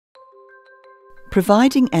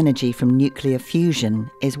Providing energy from nuclear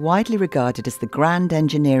fusion is widely regarded as the grand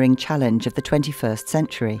engineering challenge of the 21st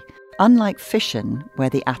century. Unlike fission, where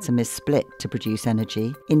the atom is split to produce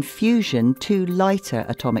energy, in fusion, two lighter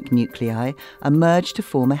atomic nuclei are merged to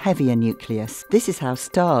form a heavier nucleus. This is how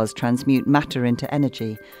stars transmute matter into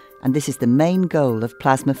energy, and this is the main goal of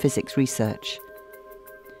plasma physics research.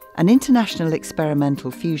 An international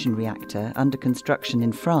experimental fusion reactor under construction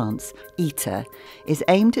in France, ITER, is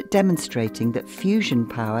aimed at demonstrating that fusion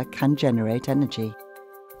power can generate energy.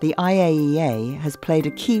 The IAEA has played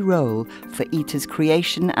a key role for ITER's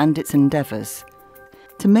creation and its endeavours.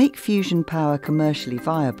 To make fusion power commercially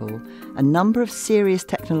viable, a number of serious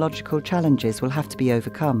technological challenges will have to be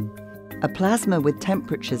overcome. A plasma with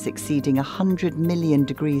temperatures exceeding 100 million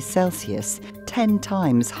degrees Celsius, 10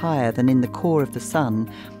 times higher than in the core of the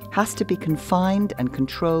Sun, has to be confined and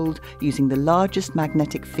controlled using the largest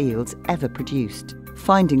magnetic fields ever produced.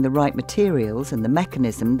 Finding the right materials and the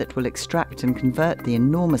mechanism that will extract and convert the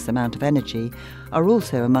enormous amount of energy are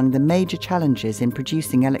also among the major challenges in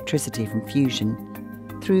producing electricity from fusion.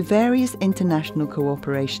 Through various international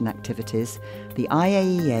cooperation activities, the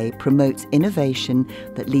IAEA promotes innovation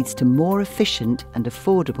that leads to more efficient and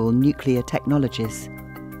affordable nuclear technologies.